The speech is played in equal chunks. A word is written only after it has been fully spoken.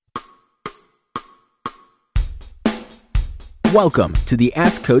Welcome to the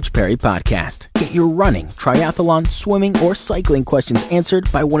Ask Coach Perry podcast. Get your running, triathlon, swimming, or cycling questions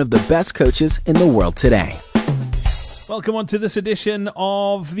answered by one of the best coaches in the world today. Welcome on to this edition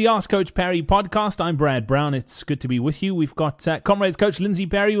of the Ask Coach Perry podcast. I'm Brad Brown. It's good to be with you. We've got Comrades coach Lindsay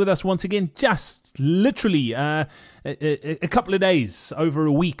Perry with us once again, just literally a couple of days, over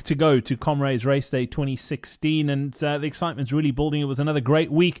a week to go to Comrades Race Day 2016, and the excitement's really building. It was another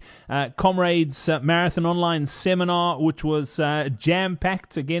great week. Comrades Marathon Online Seminar, which was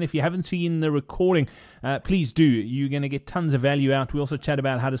jam-packed. Again, if you haven't seen the recording, please do. You're going to get tons of value out. We also chat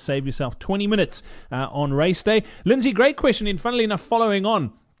about how to save yourself 20 minutes on race day. Lindsay, great question, and funnily enough, following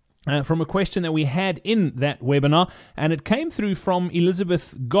on from a question that we had in that webinar, and it came through from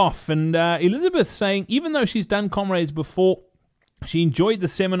Elizabeth Goff. And Elizabeth saying, even though she's done Comrades before, she enjoyed the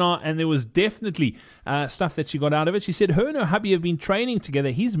seminar, and there was definitely stuff that she got out of it. She said her and her hubby have been training together.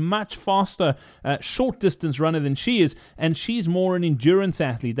 He's much faster short distance runner than she is, and she's more an endurance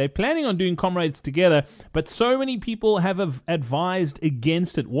athlete. They're planning on doing Comrades together, but so many people have advised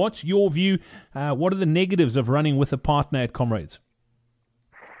against it. What's your view? What are the negatives of running with a partner at Comrades?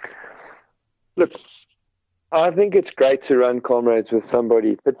 Look, I think it's great to run Comrades with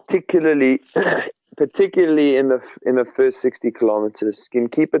somebody, particularly in the first 60 kilometers. You can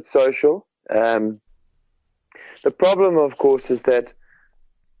keep it social. The problem, of course, is that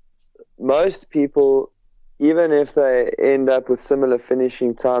most people, even if they end up with similar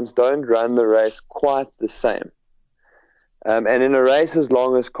finishing times, don't run the race quite the same. And in a race as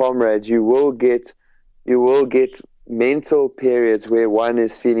long as Comrades, you will get mental periods where one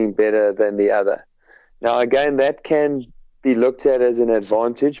is feeling better than the other. Now, again, that can be looked at as an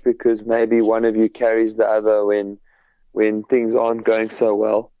advantage because maybe one of you carries the other when things aren't going so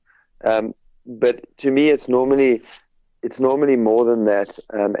well. But to me, it's normally more than that,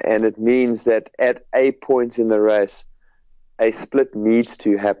 and it means that at a point in the race, a split needs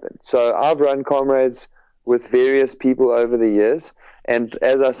to happen. So I've run Comrades with various people over the years, and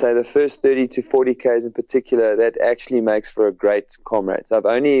as I say, the first 30 to 40 Ks in particular, that actually makes for a great Comrades. I've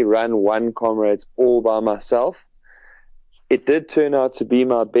only run one Comrades all by myself. It did turn out to be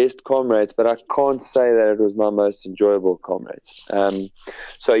my best Comrades, but I can't say that it was my most enjoyable Comrades.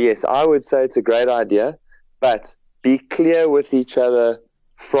 So yes, I would say it's a great idea, but be clear with each other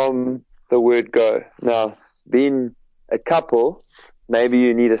from the word go. Now, being a couple, maybe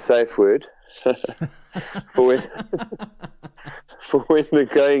you need a safe word for when the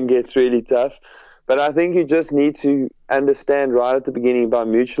going gets really tough. But I think you just need to understand right at the beginning by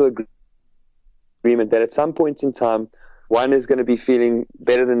mutual agreement that at some point in time, one is going to be feeling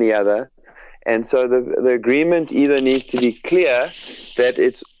better than the other. And so the agreement either needs to be clear that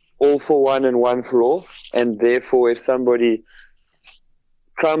it's all for one and one for all. And therefore, if somebody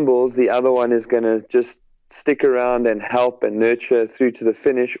crumbles, the other one is going to just stick around and help and nurture through to the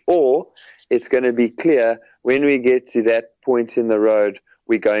finish. Or it's going to be clear when we get to that point in the road,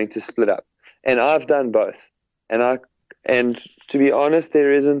 we're going to split up. And I've done both. And to be honest,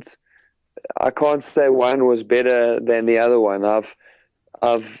 I can't say one was better than the other one.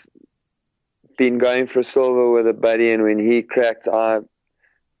 I've been going for a silver with a buddy, and when he cracked, I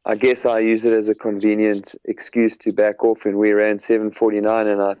guess I use it as a convenient excuse to back off, and we ran 7:49,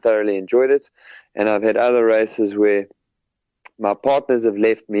 and I thoroughly enjoyed it. And I've had other races where my partners have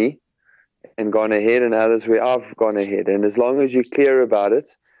left me and gone ahead, and others where I've gone ahead. And as long as you're clear about it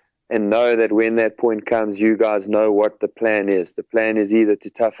and know that when that point comes, you guys know what the plan is. The plan is either to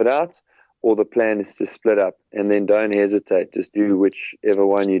tough it out or the plan is to split up, and then don't hesitate. Just do whichever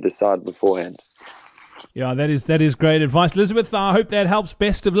one you decide beforehand. Yeah, that is great advice. Elizabeth, I hope that helps.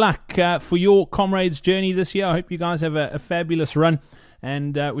 Best of luck for your Comrades journey this year. I hope you guys have a fabulous run.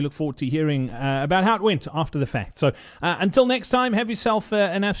 And we look forward to hearing about how it went after the fact. So until next time, have yourself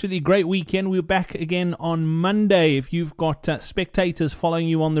an absolutely great weekend. We're back again on Monday. If you've got spectators following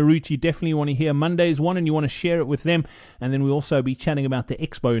you on the route, you definitely want to hear Monday's one and you want to share it with them. And then we'll also be chatting about the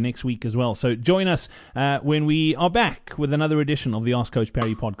Expo next week as well. So join us when we are back with another edition of the Ask Coach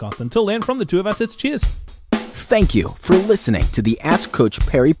Perry podcast. Until then, from the two of us, it's cheers. Thank you for listening to the Ask Coach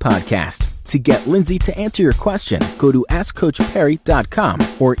Perry podcast. To get Lindsay to answer your question, go to AskCoachPerry.com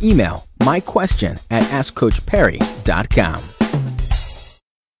or email myquestion@AskCoachPerry.com.